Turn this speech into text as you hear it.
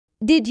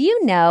Did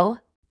you know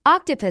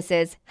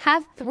octopuses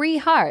have 3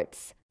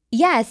 hearts?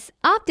 Yes,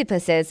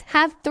 octopuses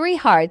have 3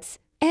 hearts,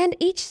 and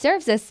each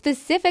serves a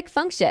specific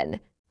function.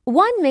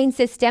 One main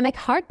systemic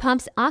heart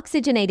pumps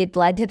oxygenated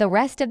blood to the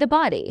rest of the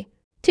body.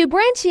 Two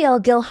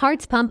branchial gill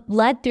hearts pump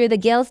blood through the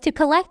gills to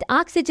collect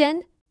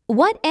oxygen.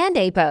 What and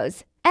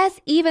apose?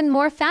 Even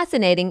more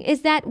fascinating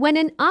is that when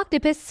an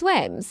octopus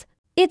swims,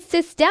 its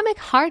systemic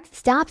heart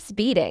stops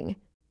beating,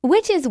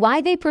 which is why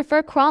they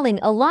prefer crawling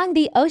along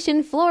the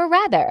ocean floor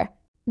rather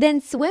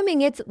than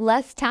swimming. It's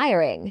less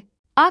tiring.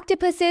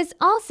 Octopuses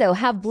also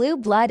have blue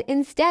blood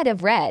instead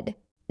of red.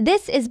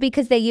 This is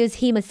because they use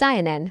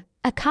hemocyanin,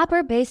 a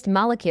copper-based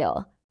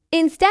molecule,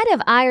 instead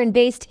of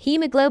iron-based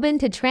hemoglobin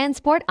to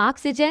transport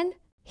oxygen.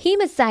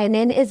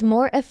 Hemocyanin is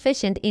more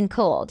efficient in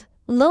cold,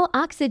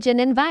 low-oxygen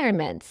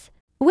environments,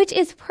 which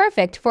is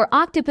perfect for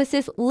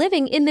octopuses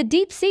living in the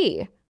deep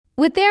sea.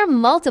 With their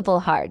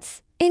multiple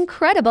hearts,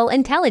 incredible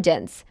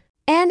intelligence,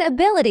 and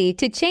ability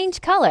to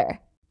change color,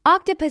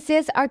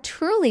 octopuses are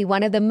truly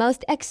one of the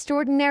most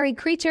extraordinary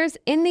creatures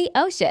in the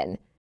ocean.